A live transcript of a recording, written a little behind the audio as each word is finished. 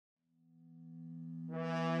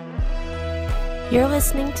You're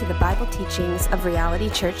listening to the Bible teachings of Reality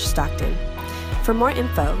Church Stockton. For more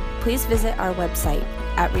info, please visit our website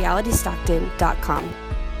at realitystockton.com.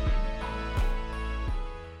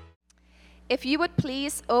 If you would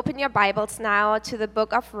please open your Bibles now to the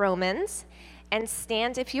book of Romans and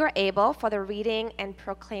stand, if you are able, for the reading and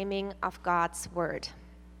proclaiming of God's word.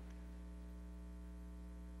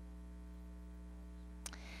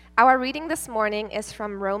 Our reading this morning is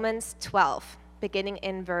from Romans 12, beginning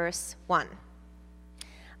in verse 1.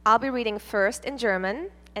 I'll be reading first in German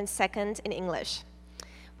and second in English.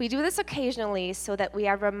 We do this occasionally so that we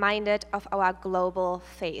are reminded of our global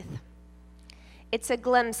faith. It's a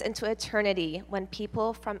glimpse into eternity when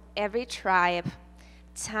people from every tribe,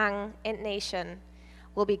 tongue, and nation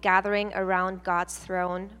will be gathering around God's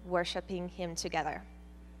throne, worshiping Him together.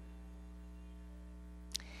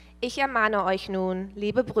 Ich ermahne euch nun,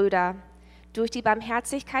 liebe Brüder, durch die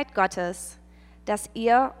Barmherzigkeit Gottes, dass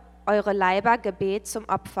ihr eure Leiber Gebet zum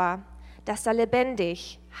Opfer, dass da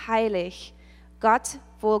lebendig, heilig, Gott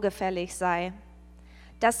wohlgefällig sei.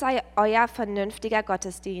 Das sei euer vernünftiger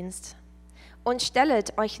Gottesdienst. Und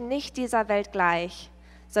stellet euch nicht dieser Welt gleich,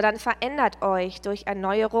 sondern verändert euch durch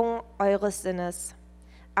Erneuerung eures Sinnes,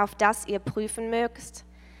 auf dass ihr prüfen mögt,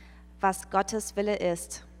 was Gottes Wille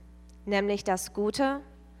ist, nämlich das Gute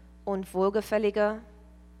und Wohlgefällige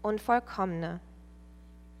und Vollkommene.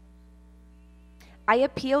 I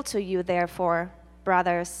appeal to you, therefore,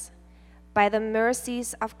 brothers, by the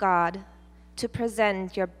mercies of God, to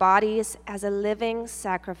present your bodies as a living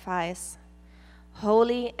sacrifice,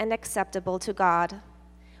 holy and acceptable to God,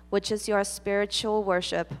 which is your spiritual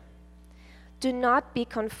worship. Do not be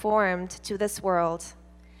conformed to this world,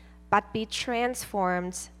 but be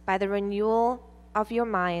transformed by the renewal of your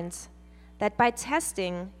mind, that by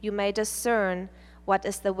testing you may discern what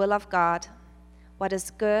is the will of God, what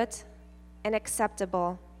is good and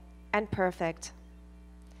acceptable and perfect.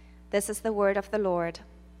 This is the word of the Lord.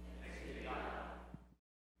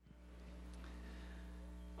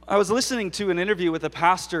 I was listening to an interview with a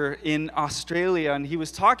pastor in Australia, and he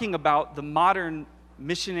was talking about the modern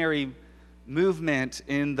missionary movement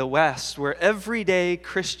in the West, where everyday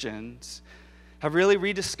Christians have really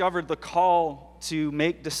rediscovered the call to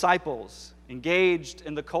make disciples, engaged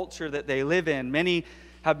in the culture that they live in. Many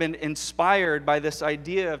have been inspired by this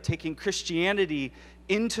idea of taking Christianity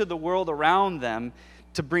into the world around them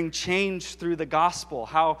to bring change through the gospel.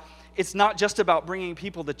 How it's not just about bringing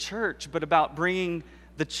people to church, but about bringing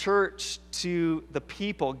the church to the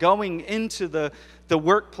people, going into the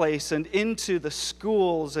workplace and into the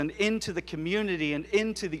schools and into the community and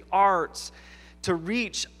into the arts to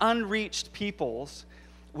reach unreached peoples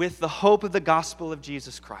with the hope of the gospel of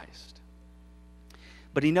Jesus Christ.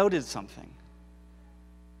 But he noted something.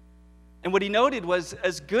 And what he noted was,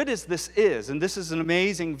 as good as this is, and this is an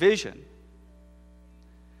amazing vision,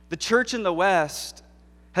 the church in the West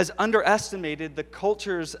has underestimated the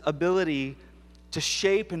culture's ability to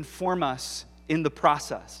shape and form us in the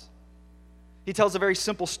process. He tells a very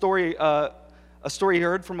simple story, a story he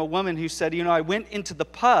heard from a woman who said, I went into the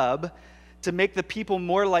pub to make the people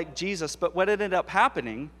more like Jesus, but what ended up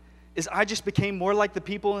happening is I just became more like the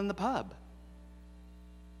people in the pub.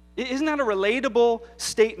 Isn't that a relatable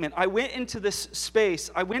statement? I went into this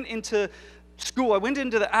space, I went into school, I went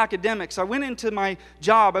into the academics, I went into my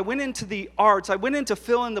job, I went into the arts, I went into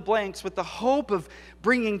fill in the blanks with the hope of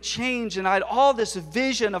bringing change, and I had all this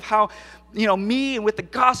vision of how, me and with the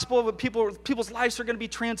gospel, people's lives are going to be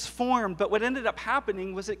transformed. But what ended up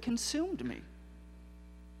happening was it consumed me.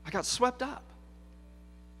 I got swept up.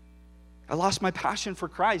 I lost my passion for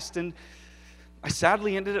Christ, and I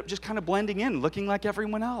sadly ended up just kind of blending in, looking like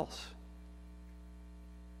everyone else.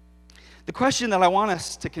 The question that I want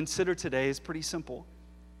us to consider today is pretty simple.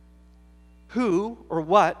 Who or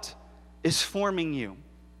what is forming you?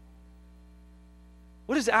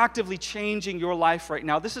 What is actively changing your life right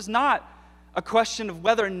now? This is not a question of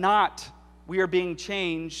whether or not we are being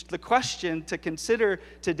changed. The question to consider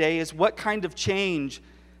today is what kind of change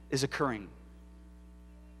is occurring.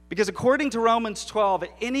 Because according to Romans 12, at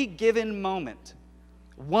any given moment,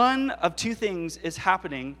 one of two things is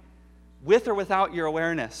happening with or without your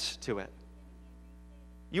awareness to it.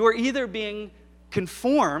 You are either being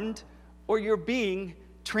conformed or you're being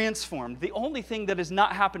transformed. The only thing that is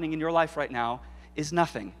not happening in your life right now is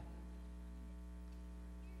nothing.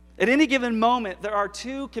 At any given moment, there are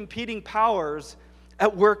two competing powers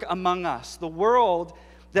at work among us. The world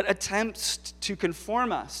that attempts to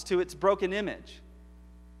conform us to its broken image,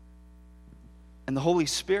 and the Holy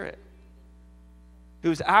Spirit,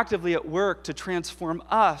 who is actively at work to transform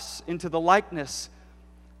us into the likeness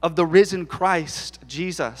of the risen Christ,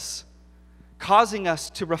 Jesus. causing us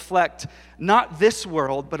to reflect not this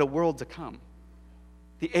world, but a world to come.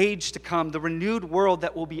 The age to come, the renewed world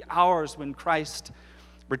that will be ours when Christ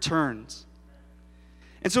returns.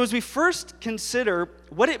 And so as we first consider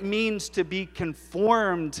what it means to be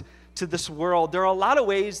conformed to this world, there are a lot of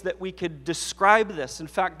ways that we could describe this. In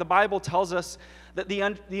fact, the Bible tells us that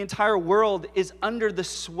the entire world is under the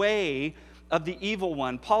sway of the evil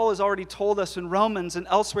one. Paul has already told us in Romans and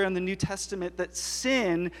elsewhere in the New Testament that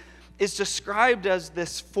sin is described as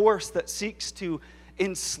this force that seeks to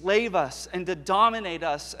enslave us and to dominate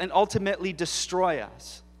us and ultimately destroy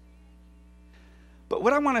us. But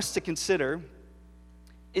what I want us to consider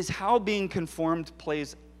is how being conformed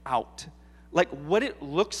plays out, like what it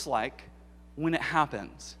looks like when it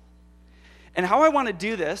happens. And how I want to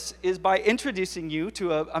do this is by introducing you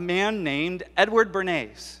to a man named Edward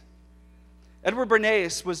Bernays. Edward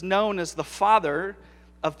Bernays was known as the father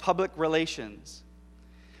of public relations.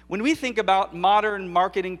 When we think about modern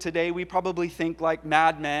marketing today, we probably think like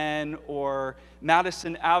Mad Men or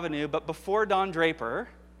Madison Avenue, but before Don Draper,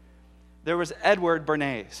 there was Edward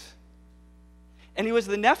Bernays. And he was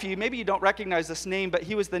the nephew, maybe you don't recognize this name, but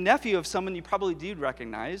he was the nephew of someone you probably do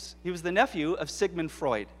recognize. He was the nephew of Sigmund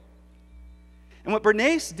Freud. And what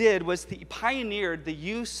Bernays did was he pioneered the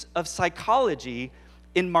use of psychology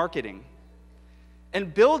in marketing.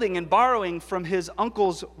 And building and borrowing from his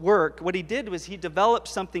uncle's work, what he did was he developed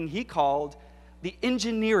something he called the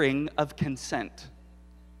engineering of consent,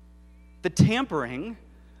 the tampering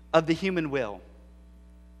of the human will.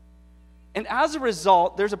 And as a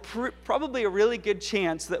result, there's probably a really good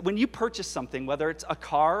chance that when you purchase something, whether it's a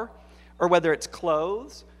car, or whether it's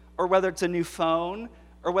clothes, or whether it's a new phone,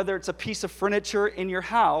 or whether it's a piece of furniture in your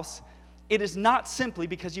house, it is not simply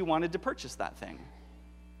because you wanted to purchase that thing.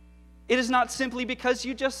 It is not simply because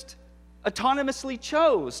you just autonomously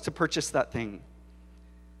chose to purchase that thing.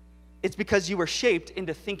 It's because you were shaped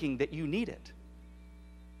into thinking that you need it,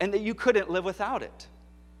 and that you couldn't live without it.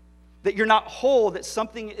 That you're not whole, that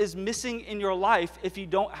something is missing in your life if you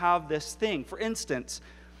don't have this thing. For instance,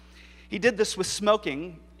 he did this with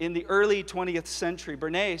smoking in the early 20th century.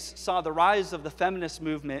 Bernays saw the rise of the feminist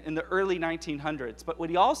movement in the early 1900s. But what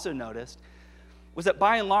he also noticed was that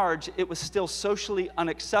by and large, it was still socially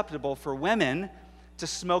unacceptable for women to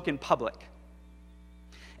smoke in public.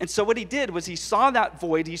 And so what he did was he saw that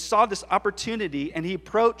void, he saw this opportunity, and he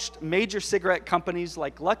approached major cigarette companies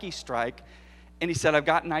like Lucky Strike. And he said, I've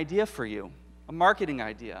got an idea for you, a marketing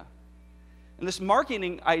idea. And this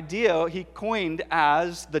marketing idea he coined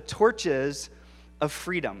as the Torches of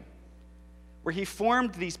Freedom, where he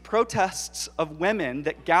formed these protests of women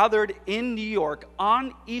that gathered in New York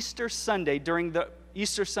on Easter Sunday during the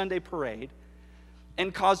Easter Sunday parade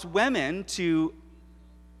and caused women to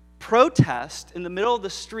protest in the middle of the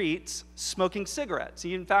streets smoking cigarettes.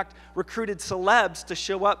 He, in fact, recruited celebs to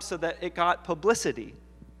show up so that it got publicity.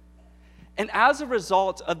 And as a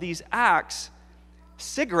result of these acts,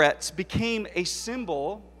 cigarettes became a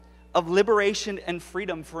symbol of liberation and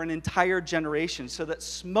freedom for an entire generation, so that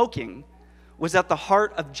smoking was at the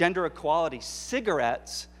heart of gender equality.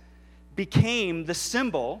 Cigarettes became the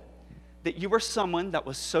symbol that you were someone that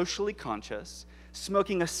was socially conscious.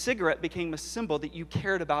 Smoking a cigarette became a symbol that you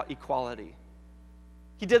cared about equality.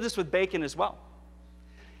 He did this with bacon as well.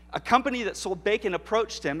 A company that sold bacon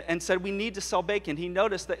approached him and said, we need to sell bacon. He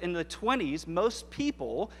noticed that in the 20s, most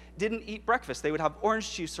people didn't eat breakfast. They would have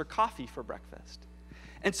orange juice or coffee for breakfast.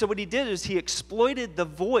 And so what he did is he exploited the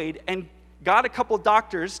void and got a couple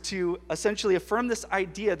doctors to essentially affirm this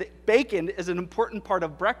idea that bacon is an important part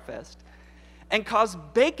of breakfast and caused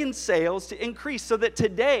bacon sales to increase so that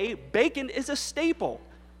today, bacon is a staple.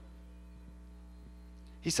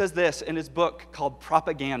 He says this in his book called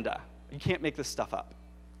Propaganda. You can't make this stuff up.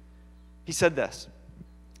 He said this: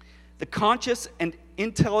 the conscious and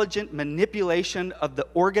intelligent manipulation of the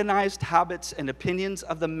organized habits and opinions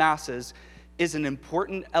of the masses is an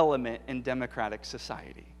important element in democratic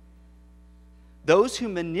society. Those who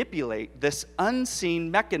manipulate this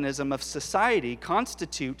unseen mechanism of society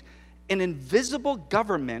constitute an invisible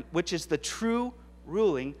government, which is the true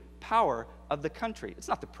ruling power of the country. It's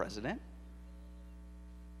not the president.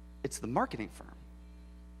 It's the marketing firm.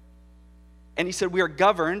 And he said, we are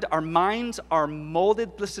governed, our minds are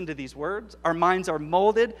molded. Listen to these words. Our minds are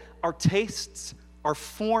molded, our tastes are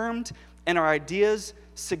formed, and our ideas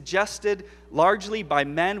suggested largely by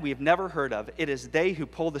men we have never heard of. It is they who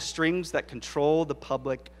pull the strings that control the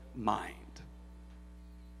public mind.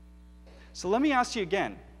 So let me ask you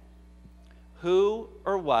again, who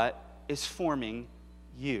or what is forming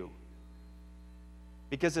you?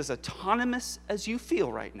 Because as autonomous as you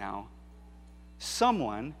feel right now,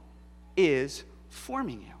 someone is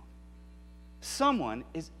forming you. someone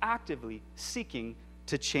is actively seeking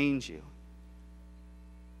to change you.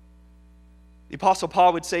 The Apostle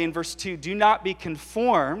Paul would say in verse 2, do not be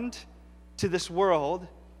conformed to this world,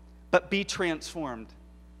 but be transformed.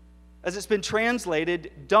 As it's been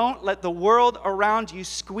translated, don't let the world around you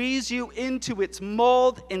squeeze you into its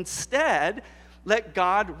mold. Instead, let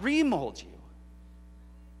God remold you.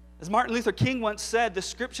 As Martin Luther King once said, the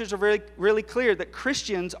scriptures are really, really clear that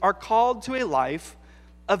Christians are called to a life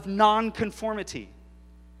of non-conformity.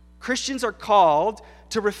 Christians are called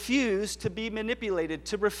to refuse to be manipulated,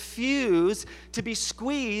 to refuse to be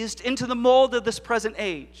squeezed into the mold of this present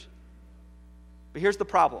age. But here's the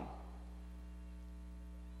problem.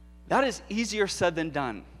 That is easier said than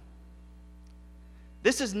done.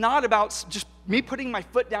 This is not about just me putting my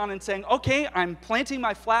foot down and saying, okay, I'm planting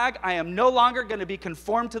my flag. I am no longer going to be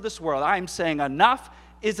conformed to this world. I am saying enough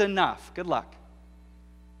is enough. Good luck.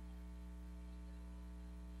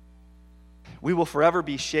 We will forever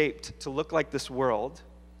be shaped to look like this world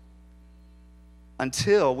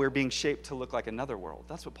until we're being shaped to look like another world.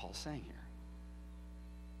 That's what Paul's saying here.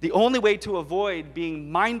 The only way to avoid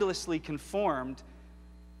being mindlessly conformed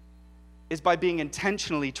is by being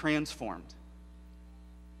intentionally transformed.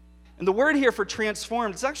 And the word here for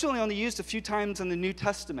transformed is actually only used a few times in the New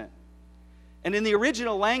Testament. And in the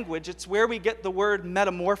original language, it's where we get the word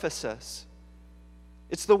metamorphosis.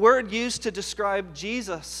 It's the word used to describe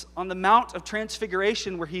Jesus on the Mount of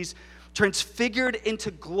Transfiguration, where he's transfigured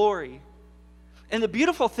into glory. And the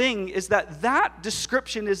beautiful thing is that that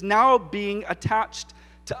description is now being attached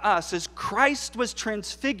to us. As Christ was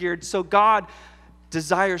transfigured, so God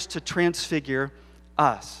desires to transfigure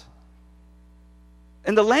us.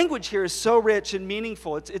 And the language here is so rich and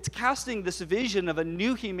meaningful. It's casting this vision of a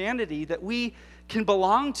new humanity that we can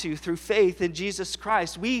belong to through faith in Jesus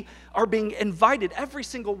Christ. We are being invited, every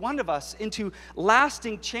single one of us, into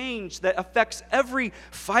lasting change that affects every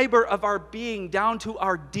fiber of our being down to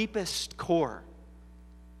our deepest core.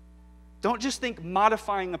 Don't just think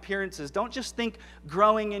modifying appearances. Don't just think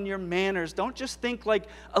growing in your manners. Don't just think like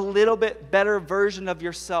a little bit better version of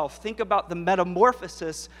yourself. Think about the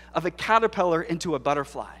metamorphosis of a caterpillar into a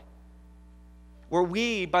butterfly, where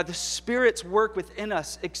we, by the Spirit's work within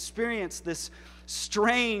us, experience this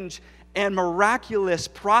strange and miraculous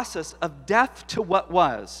process of death to what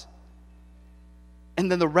was,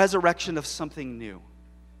 and then the resurrection of something new,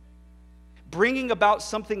 bringing about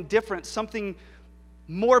something different, something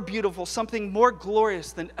more beautiful, something more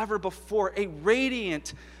glorious than ever before, a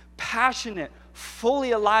radiant, passionate,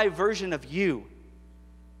 fully alive version of you.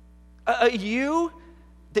 A you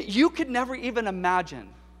that you could never even imagine.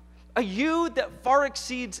 A you that far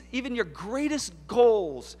exceeds even your greatest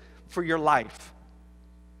goals for your life.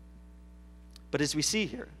 But as we see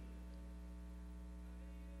here,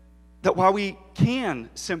 that while we can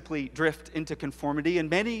simply drift into conformity, and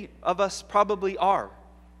many of us probably are,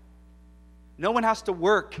 no one has to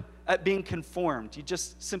work at being conformed. You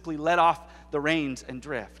just simply let off the reins and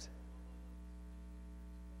drift.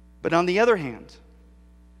 But on the other hand,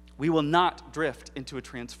 we will not drift into a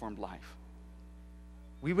transformed life.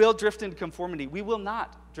 We will drift into conformity. We will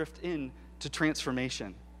not drift into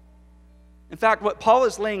transformation. In fact, what Paul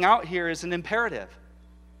is laying out here is an imperative.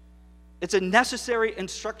 It's a necessary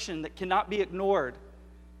instruction that cannot be ignored.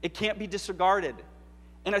 It can't be disregarded.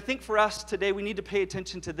 And I think for us today, we need to pay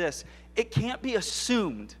attention to this. It can't be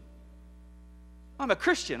assumed. I'm a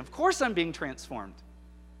Christian. Of course I'm being transformed.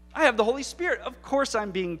 I have the Holy Spirit. Of course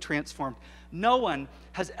I'm being transformed. No one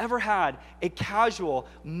has ever had a casual,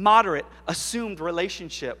 moderate, assumed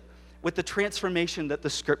relationship with the transformation that the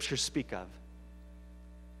Scriptures speak of.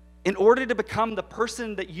 In order to become the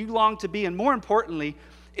person that you long to be, and more importantly,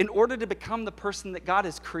 in order to become the person that God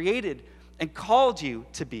has created and called you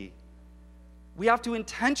to be, we have to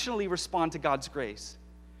intentionally respond to God's grace.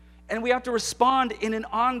 And we have to respond in an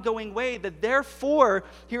ongoing way. That therefore,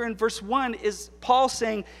 here in verse 1, is Paul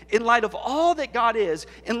saying, in light of all that God is,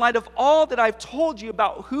 in light of all that I've told you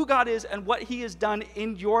about who God is and what He has done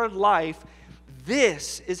in your life,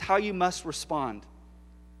 this is how you must respond.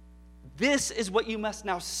 This is what you must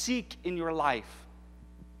now seek in your life.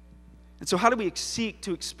 And so how do we seek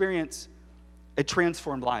to experience a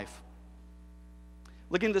transformed life?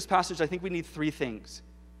 Looking at this passage, I think we need three things.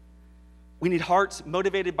 We need hearts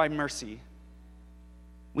motivated by mercy.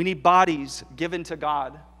 We need bodies given to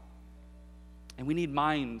God. And we need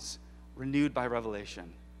minds renewed by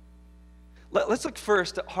revelation. Let's look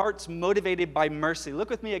first at hearts motivated by mercy. Look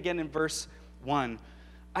with me again in verse 1.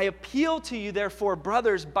 I appeal to you, therefore,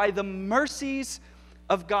 brothers, by the mercies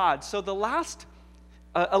of God. So the last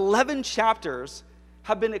 11 chapters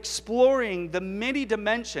have been exploring the many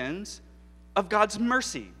dimensions of God's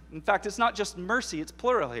mercy. In fact, it's not just mercy, it's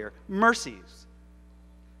plural here, mercies.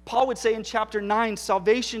 Paul would say in chapter 9,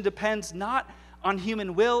 salvation depends not on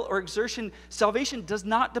human will or exertion. Salvation does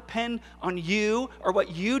not depend on you or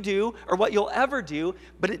what you do or what you'll ever do,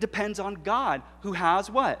 but it depends on God, who has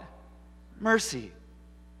what? Mercy.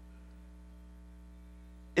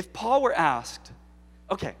 If Paul were asked,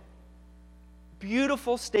 okay,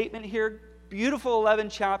 beautiful statement here, beautiful 11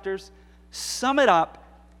 chapters, sum it up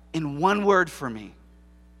in one word for me.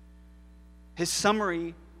 His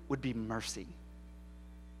summary would be mercy.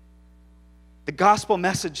 The gospel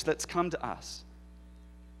message that's come to us,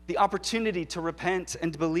 the opportunity to repent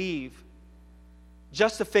and to believe,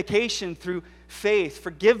 justification through faith,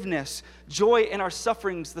 forgiveness, joy in our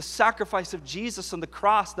sufferings, the sacrifice of Jesus on the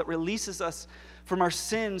cross that releases us from our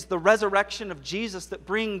sins, the resurrection of Jesus that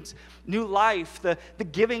brings new life, the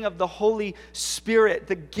giving of the Holy Spirit,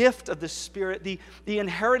 the gift of the Spirit, the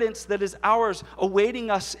inheritance that is ours awaiting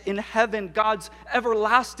us in heaven, God's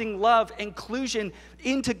everlasting love, inclusion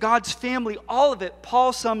into God's family, all of it,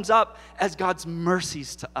 Paul sums up as God's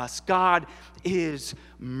mercies to us. God is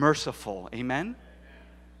merciful. Amen?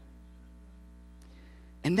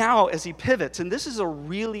 And now as he pivots, and this is a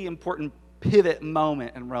really important pivot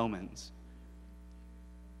moment in Romans,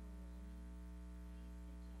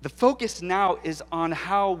 the focus now is on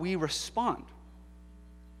how we respond.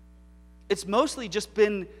 It's mostly just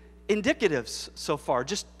been indicatives so far,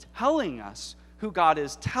 just telling us who God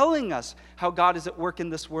is, telling us how God is at work in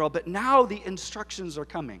this world, but now the instructions are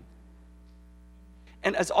coming.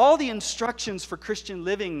 And as all the instructions for Christian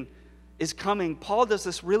living is coming, Paul does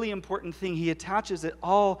this really important thing. He attaches it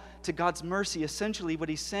all to God's mercy. Essentially, what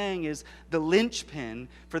he's saying is the linchpin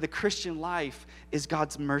for the Christian life is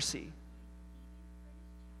God's mercy.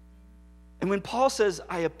 And when Paul says,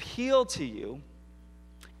 I appeal to you,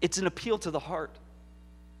 it's an appeal to the heart.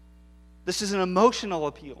 This is an emotional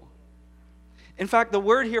appeal. In fact, the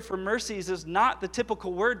word here for mercies is not the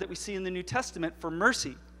typical word that we see in the New Testament for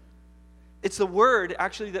mercy. It's the word,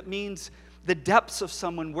 actually, that means the depths of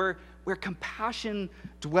someone, where compassion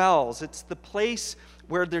dwells. It's the place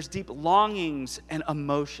where there's deep longings and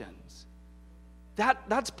emotions.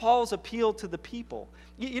 That's Paul's appeal to the people.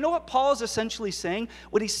 You know what Paul is essentially saying?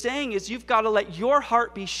 What he's saying is you've got to let your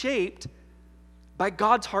heart be shaped by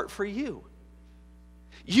God's heart for you.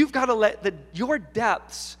 You've got to let your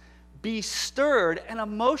depths be stirred and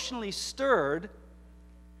emotionally stirred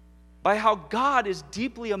by how God is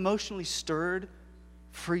deeply emotionally stirred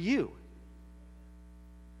for you.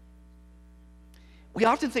 We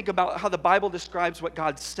often think about how the Bible describes what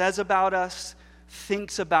God says about us,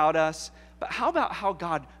 thinks about us, but how about how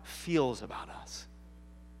God feels about us?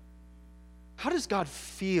 How does God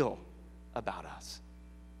feel about us?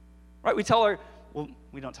 Right? We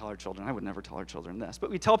don't tell our children. I would never tell our children this, but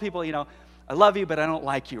we tell people, I love you, but I don't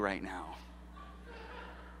like you right now.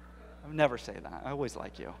 I would never say that. I always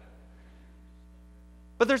like you.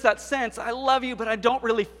 But there's that sense, I love you, but I don't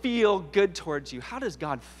really feel good towards you. How does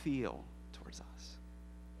God feel towards us?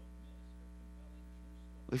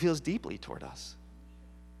 He feels deeply toward us.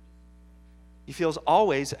 He feels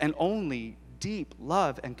always and only deep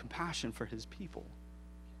love and compassion for his people.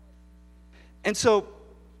 And so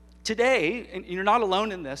today, and you're not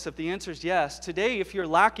alone in this, if the answer is yes, today if you're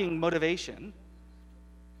lacking motivation,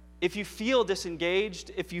 if you feel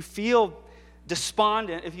disengaged, if you feel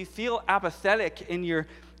despondent, if you feel apathetic in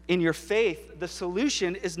your faith, the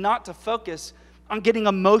solution is not to focus on getting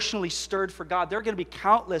emotionally stirred for God. There are going to be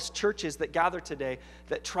countless churches that gather today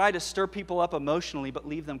that try to stir people up emotionally but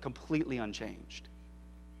leave them completely unchanged.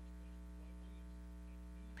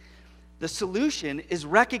 The solution is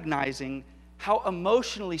recognizing how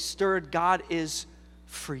emotionally stirred God is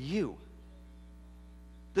for you.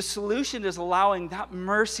 The solution is allowing that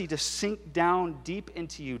mercy to sink down deep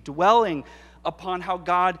into you, dwelling upon how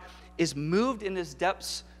God is moved in his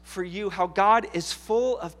depths for you, how God is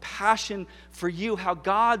full of passion for you, how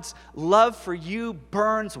God's love for you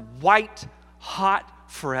burns white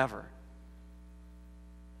hot forever.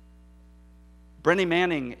 Brennan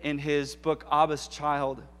Manning, in his book Abba's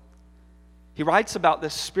Child, he writes about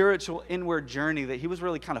this spiritual inward journey that he was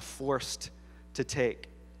really kind of forced to take,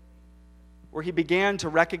 where he began to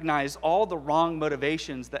recognize all the wrong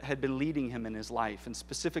motivations that had been leading him in his life, and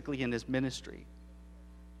specifically in his ministry.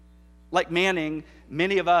 Like Manning,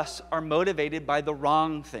 many of us are motivated by the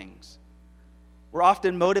wrong things. We're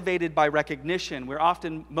often motivated by recognition. We're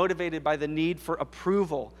often motivated by the need for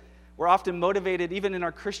approval. We're often motivated, even in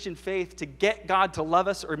our Christian faith, to get God to love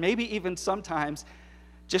us, or maybe even sometimes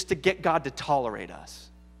just to get God to tolerate us.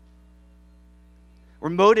 We're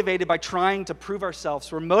motivated by trying to prove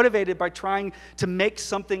ourselves. We're motivated by trying to make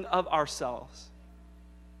something of ourselves.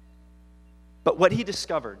 But what he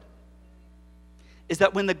discovered is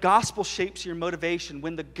that when the gospel shapes your motivation,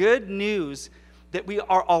 when the good news that we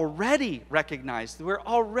are already recognized, that we're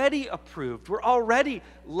already approved, we're already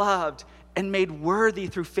loved and made worthy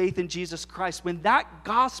through faith in Jesus Christ, when that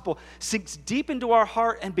gospel sinks deep into our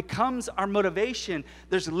heart and becomes our motivation,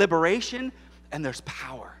 there's liberation and there's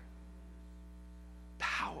power.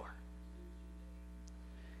 Power.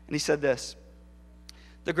 And he said this,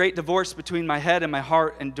 "The great divorce between my head and my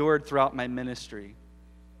heart endured throughout my ministry.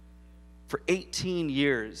 For 18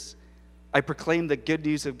 years, I proclaimed the good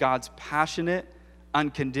news of God's passionate,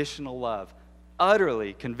 unconditional love,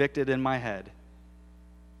 utterly convicted in my head,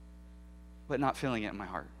 but not feeling it in my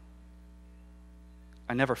heart.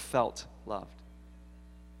 I never felt loved."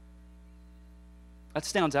 That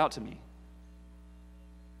stands out to me.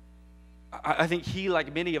 I think he,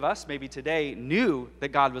 like many of us maybe today, knew that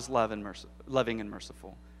God was loving and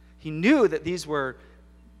merciful. He knew that these were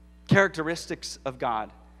characteristics of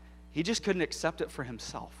God. He just couldn't accept it for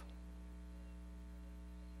himself.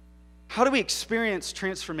 How do we experience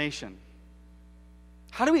transformation?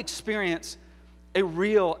 How do we experience a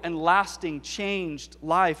real and lasting changed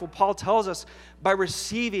life? Well, Paul tells us by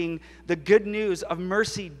receiving the good news of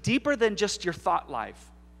mercy deeper than just your thought life.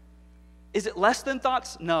 Is it less than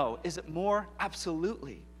thoughts? No. Is it more?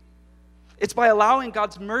 Absolutely. It's by allowing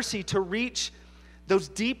God's mercy to reach those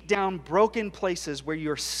deep down broken places where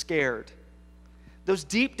you're scared. Those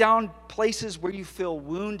deep down places where you feel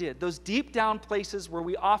wounded. Those deep down places where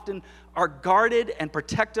we often are guarded and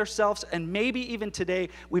protect ourselves, and maybe even today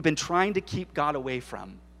we've been trying to keep God away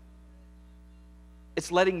from.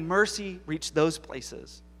 It's letting mercy reach those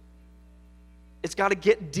places. It's got to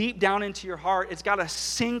get deep down into your heart. It's got to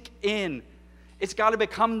sink in. It's got to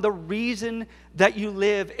become the reason that you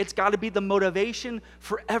live. It's got to be the motivation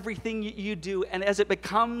for everything you do. And as it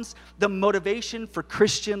becomes the motivation for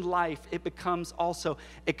Christian life, it becomes also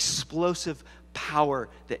explosive power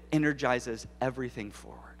that energizes everything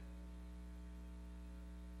forward.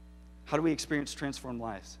 How do we experience transformed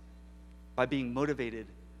lives? By being motivated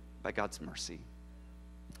by God's mercy.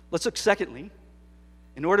 Let's look secondly.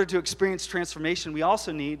 In order to experience transformation, we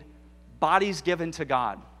also need bodies given to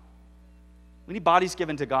God. We need bodies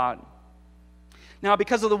given to God. Now,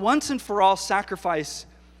 because of the once and for all sacrifice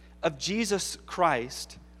of Jesus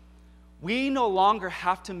Christ, we no longer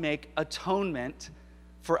have to make atonement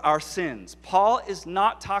for our sins. Paul is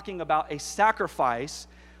not talking about a sacrifice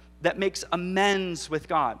that makes amends with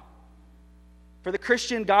God. For the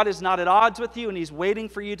Christian, God is not at odds with you, and he's waiting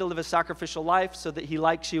for you to live a sacrificial life so that he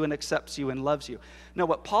likes you and accepts you and loves you. No,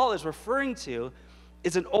 what Paul is referring to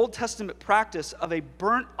is an Old Testament practice of a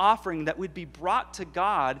burnt offering that would be brought to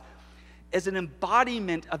God as an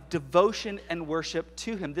embodiment of devotion and worship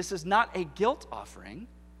to him. This is not a guilt offering.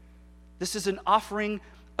 This is an offering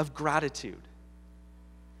of gratitude.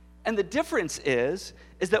 And the difference is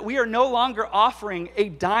that we are no longer offering a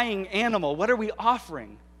dying animal. What are we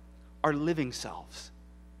offering? Our living selves.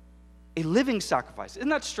 A living sacrifice. Isn't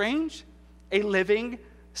that strange? A living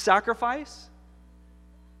sacrifice?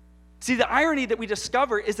 See, the irony that we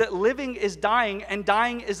discover is that living is dying and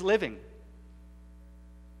dying is living.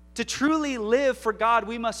 To truly live for God,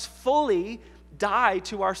 we must fully die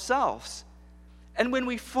to ourselves. And when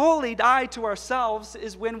we fully die to ourselves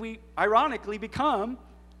is when we, ironically, become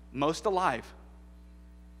most alive.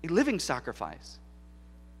 A living sacrifice.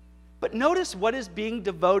 But notice what is being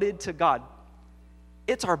devoted to God.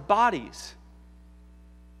 It's our bodies.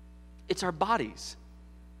 It's our bodies.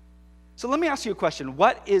 So let me ask you a question.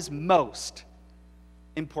 What is most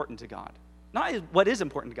important to God? Not what is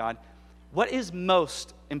important to God. What is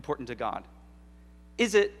most important to God?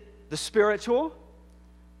 Is it the spiritual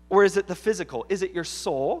or is it the physical? Is it your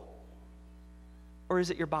soul or is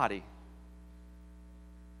it your body?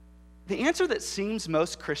 The answer that seems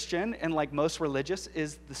most Christian and like most religious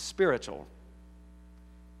is the spiritual.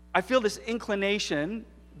 I feel this inclination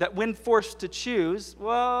that when forced to choose,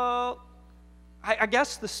 well, I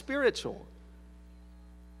guess the spiritual.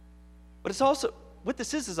 But it's also, what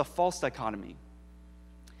this is a false dichotomy.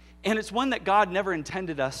 And it's one that God never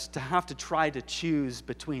intended us to have to try to choose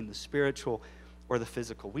between the spiritual or the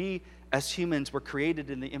physical. We, as humans, were created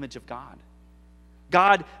in the image of God.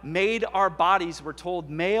 God made our bodies, we're told,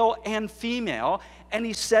 male and female, and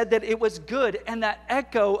he said that it was good, and that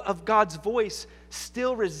echo of God's voice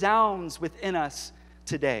still resounds within us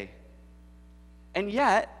today. And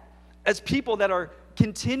yet, as people that are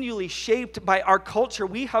continually shaped by our culture,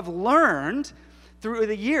 we have learned through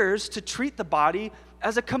the years to treat the body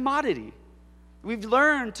as a commodity. We've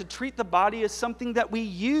learned to treat the body as something that we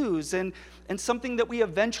use and something that we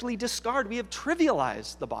eventually discard. We have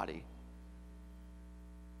trivialized the body.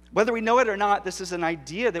 Whether we know it or not, this is an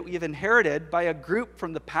idea that we have inherited by a group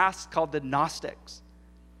from the past called the Gnostics.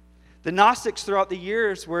 The Gnostics throughout the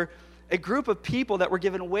years were a group of people that were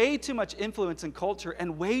given way too much influence in culture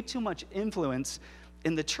and way too much influence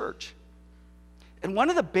in the church. And one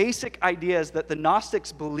of the basic ideas that the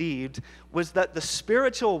Gnostics believed was that the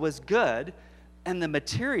spiritual was good and the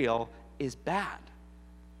material is bad.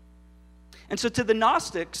 And so to the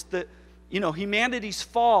Gnostics, humanity's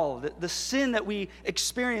fall, the sin that we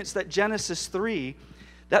experienced at Genesis 3,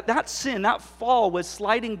 that sin, that fall was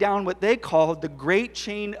sliding down what they called the great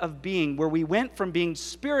chain of being, where we went from being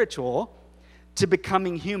spiritual to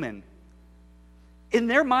becoming human. In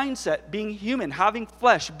their mindset, being human, having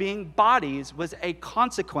flesh, being bodies was a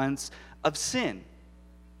consequence of sin.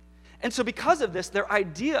 And so because of this, their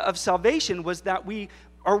idea of salvation was that we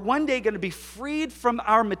are one day going to be freed from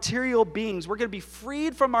our material beings. We're going to be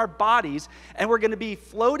freed from our bodies, and we're going to be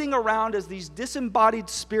floating around as these disembodied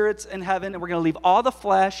spirits in heaven, and we're going to leave all the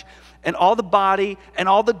flesh and all the body and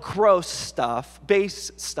all the gross stuff,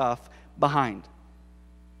 base stuff, behind.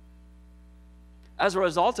 As a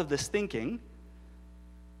result of this thinking,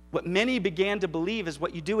 what many began to believe is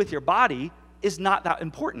what you do with your body is not that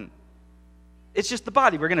important. It's just the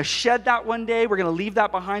body. We're going to shed that one day. We're going to leave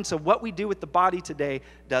that behind. So what we do with the body today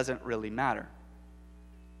doesn't really matter.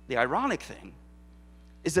 The ironic thing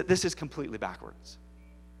is that this is completely backwards.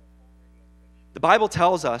 The Bible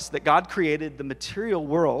tells us that God created the material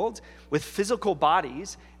world with physical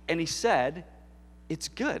bodies, and he said, it's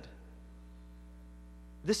good.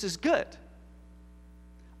 This is good.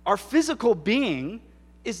 Our physical being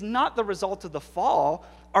is not the result of the fall.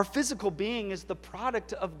 Our physical being is the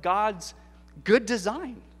product of God's good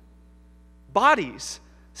design. Bodies,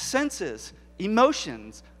 senses,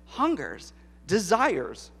 emotions, hungers,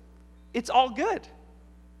 desires. It's all good.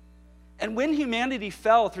 And when humanity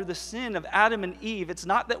fell through the sin of Adam and Eve, it's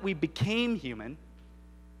not that we became human,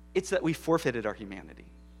 it's that we forfeited our humanity.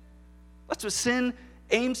 That's what sin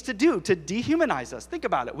aims to do, to dehumanize us. Think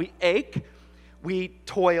about it. We ache, we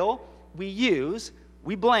toil, we use,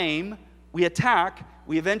 we blame, we attack,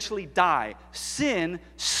 we eventually die. Sin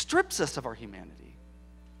strips us of our humanity.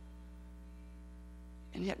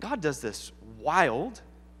 And yet God does this wild,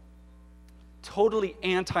 totally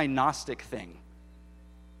anti-Gnostic thing.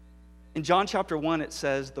 In John chapter 1, it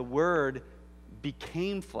says, the Word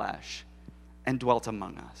became flesh and dwelt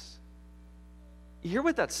among us. You hear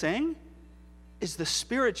what that's saying? Is the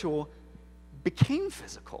spiritual became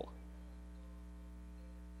physical.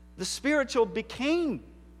 The spiritual became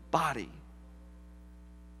body.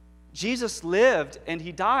 Jesus lived and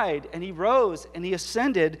he died and he rose and he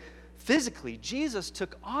ascended physically. Jesus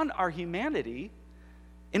took on our humanity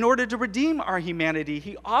in order to redeem our humanity.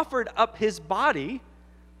 He offered up his body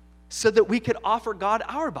so that we could offer God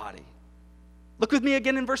our body. Look with me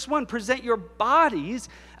again in verse 1. Present your bodies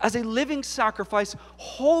as a living sacrifice,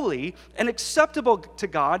 holy and acceptable to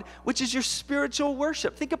God, which is your spiritual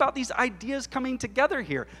worship. Think about these ideas coming together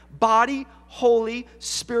here. Body, holy,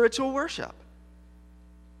 spiritual worship.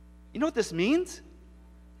 You know what this means?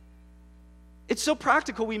 It's so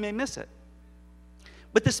practical we may miss it.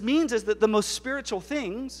 What this means is that the most spiritual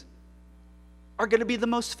things are going to be the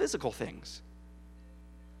most physical things.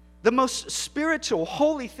 The most spiritual,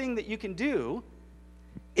 holy thing that you can do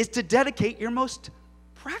is to dedicate your most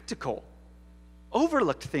practical,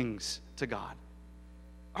 overlooked things to God.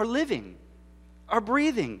 Our living, our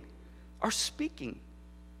breathing, our speaking,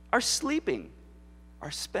 our sleeping,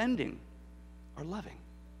 our spending, our loving.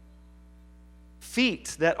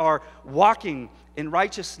 Feet that are walking in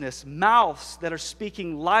righteousness, mouths that are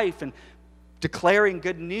speaking life and declaring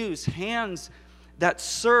good news, hands that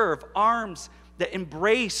serve, arms that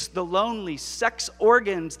embrace the lonely, sex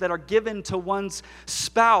organs that are given to one's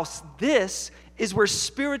spouse. This is where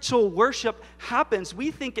spiritual worship happens. We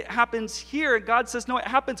think it happens here, and God says, no, it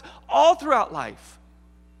happens all throughout life.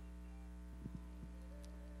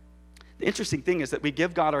 The interesting thing is that we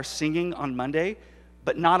give God our singing on Monday,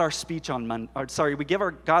 but not our speech on Monday. We give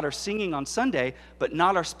God our singing on Sunday, but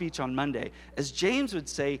not our speech on Monday. As James would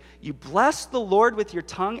say, you bless the Lord with your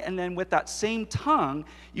tongue, and then with that same tongue,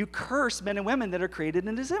 you curse men and women that are created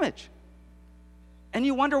in his image. And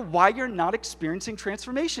you wonder why you're not experiencing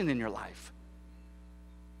transformation in your life.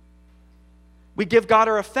 We give God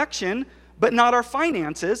our affection, but not our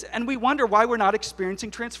finances, and we wonder why we're not experiencing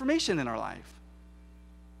transformation in our life.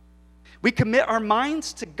 We commit our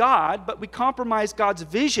minds to God, but we compromise God's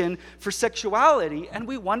vision for sexuality, and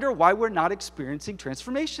we wonder why we're not experiencing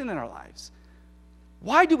transformation in our lives.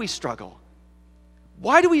 Why do we struggle?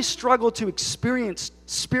 Why do we struggle to experience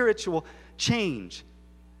spiritual change?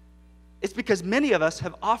 It's because many of us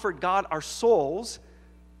have offered God our souls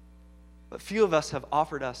but few of us have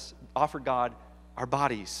offered God our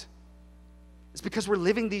bodies. It's because we're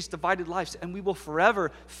living these divided lives, and we will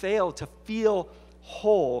forever fail to feel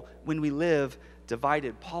whole when we live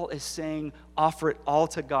divided. Paul is saying, offer it all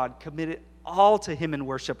to God, commit it all to him in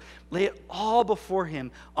worship, lay it all before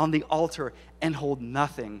him on the altar, and hold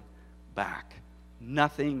nothing back.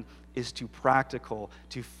 Nothing is too practical,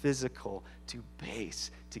 too physical, too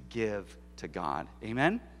base to give to God.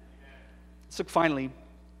 Amen? Let's look finally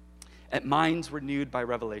at minds renewed by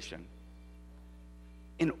revelation.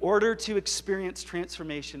 In order to experience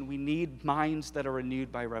transformation, we need minds that are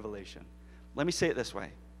renewed by revelation. Let me say it this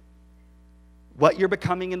way. What you're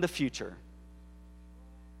becoming in the future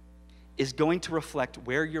is going to reflect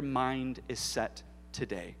where your mind is set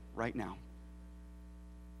today, right now.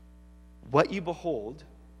 What you behold,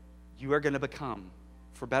 you are going to become,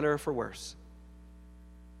 for better or for worse.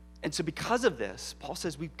 And so because of this, Paul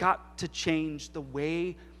says we've got to change the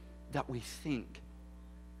way that we think.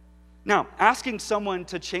 Now, asking someone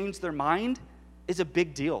to change their mind is a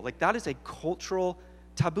big deal. Like, that is a cultural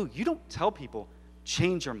taboo. You don't tell people,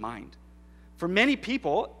 change your mind. For many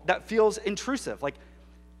people, that feels intrusive. Like,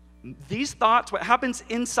 these thoughts, what happens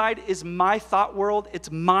inside is my thought world. It's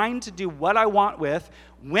mine to do what I want with,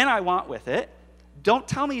 when I want with it. Don't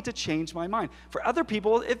tell me to change my mind. For other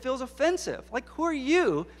people, it feels offensive. Like, who are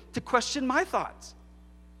you to question my thoughts?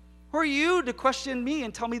 Who are you to question me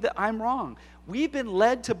and tell me that I'm wrong? We've been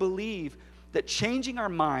led to believe that changing our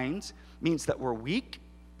minds means that we're weak,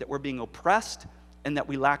 that we're being oppressed, and that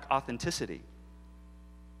we lack authenticity.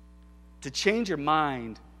 To change your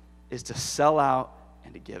mind is to sell out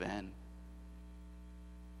and to give in.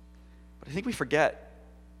 But I think we forget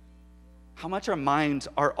how much our minds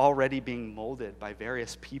are already being molded by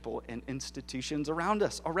various people and institutions around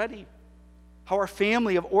us already. How our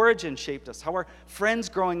family of origin shaped us, how our friends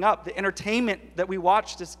growing up, the entertainment that we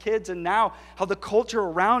watched as kids, and now how the culture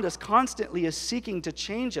around us constantly is seeking to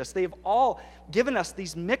change us. They have all given us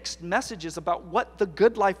these mixed messages about what the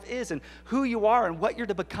good life is and who you are and what you're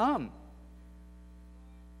to become.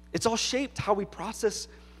 It's all shaped how we process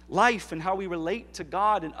life and how we relate to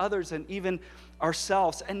God and others and even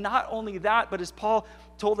ourselves. And not only that, but as Paul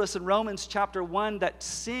told us in Romans chapter 1, that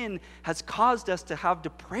sin has caused us to have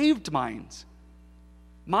depraved minds.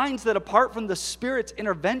 Minds that, apart from the Spirit's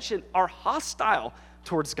intervention, are hostile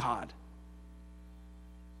towards God.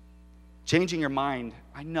 Changing your mind,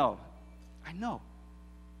 I know.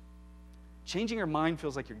 Changing your mind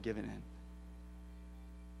feels like you're giving in.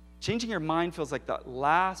 Changing your mind feels like the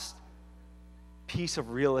last piece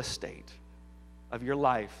of real estate of your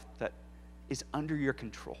life that is under your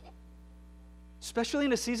control. Especially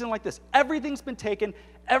in a season like this. Everything's been taken.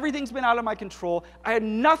 Everything's been out of my control. I had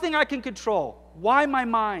nothing I can control. Why my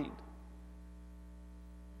mind?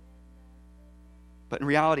 But in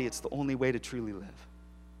reality, it's the only way to truly live.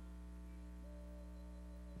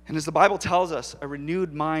 And as the Bible tells us, a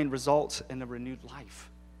renewed mind results in a renewed life.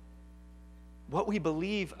 What we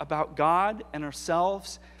believe about God and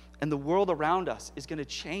ourselves and the world around us is going to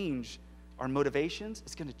change our motivations.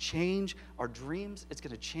 It's going to change our dreams. It's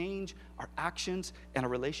going to change our actions and our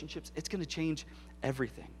relationships. It's going to change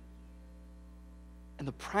everything. And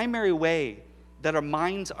the primary way that our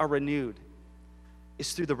minds are renewed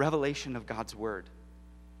is through the revelation of God's word.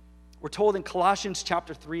 We're told in Colossians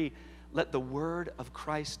chapter 3, let the word of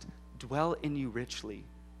Christ dwell in you richly.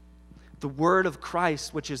 The word of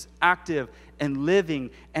Christ, which is active and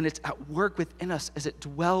living, and it's at work within us as it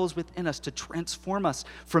dwells within us to transform us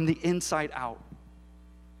from the inside out.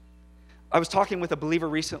 I was talking with a believer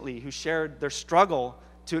recently who shared their struggle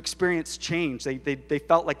to experience change. They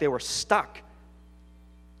felt like they were stuck.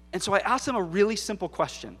 And so I asked them a really simple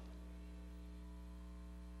question.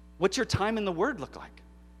 What's your time in the Word look like?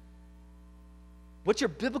 What's your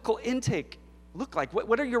biblical intake look like?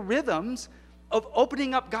 What are your rhythms of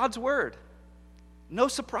opening up God's word? No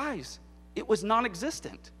surprise, it was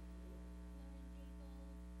non-existent.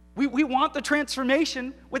 We want the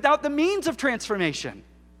transformation without the means of transformation.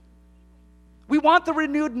 We want the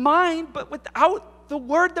renewed mind, but without the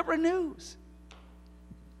word that renews.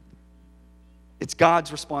 It's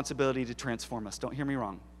God's responsibility to transform us. Don't hear me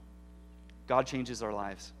wrong. God changes our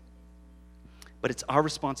lives. But it's our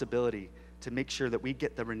responsibility to make sure that we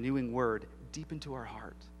get the renewing word deep into our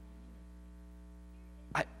heart.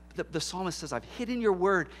 The psalmist says, I've hidden your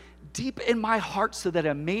word deep in my heart so that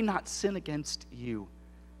I may not sin against you.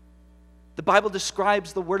 The Bible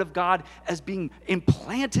describes the word of God as being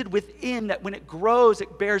implanted within, that when it grows,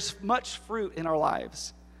 it bears much fruit in our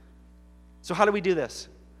lives. So how do we do this?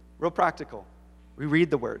 Real practical. We read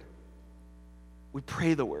the word. We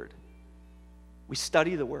pray the word. We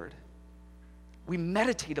study the word. We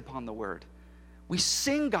meditate upon the word. We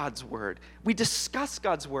sing God's word. We discuss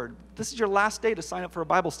God's word. This is your last day to sign up for a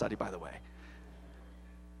Bible study, by the way.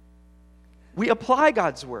 We apply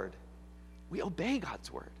God's word. We obey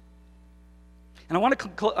God's word. And I want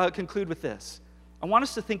to conclude with this. I want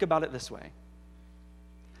us to think about it this way.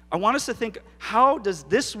 I want us to think, how does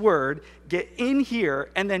this word get in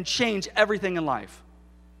here and then change everything in life?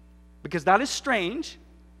 Because that is strange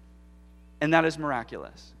and that is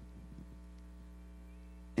miraculous.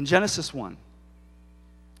 In Genesis 1,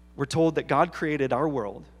 we're told that God created our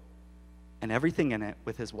world and everything in it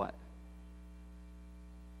with his what?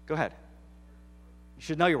 Go ahead. You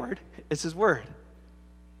should know your word. It's his word.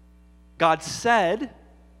 God said,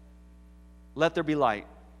 let there be light.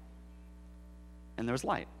 And there's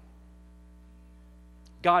light.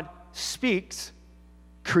 God speaks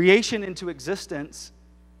creation into existence,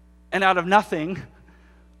 and out of nothing,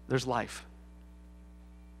 there's life.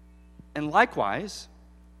 And likewise,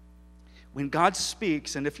 when God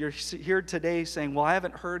speaks, and if you're here today saying, well, I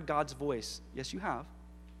haven't heard God's voice, yes, you have.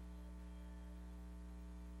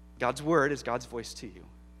 God's word is God's voice to you.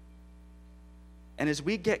 And as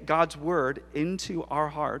we get God's word into our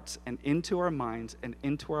hearts and into our minds and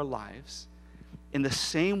into our lives, in the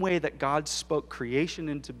same way that God spoke creation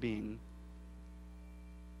into being,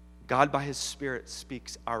 God by his Spirit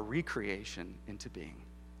speaks our recreation into being.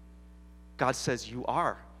 God says, you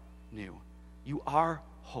are new. You are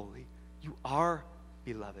holy. You are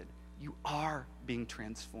beloved. You are being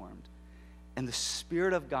transformed. And the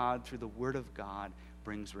Spirit of God, through the Word of God,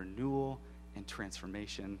 brings renewal and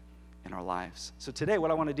transformation in our lives. So today,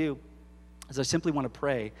 what I want to do is I simply want to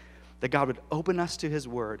pray that God would open us to his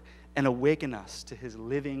word and awaken us to his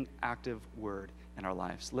living, active word in our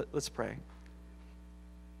lives. Let's pray.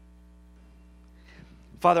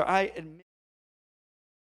 Father, I admit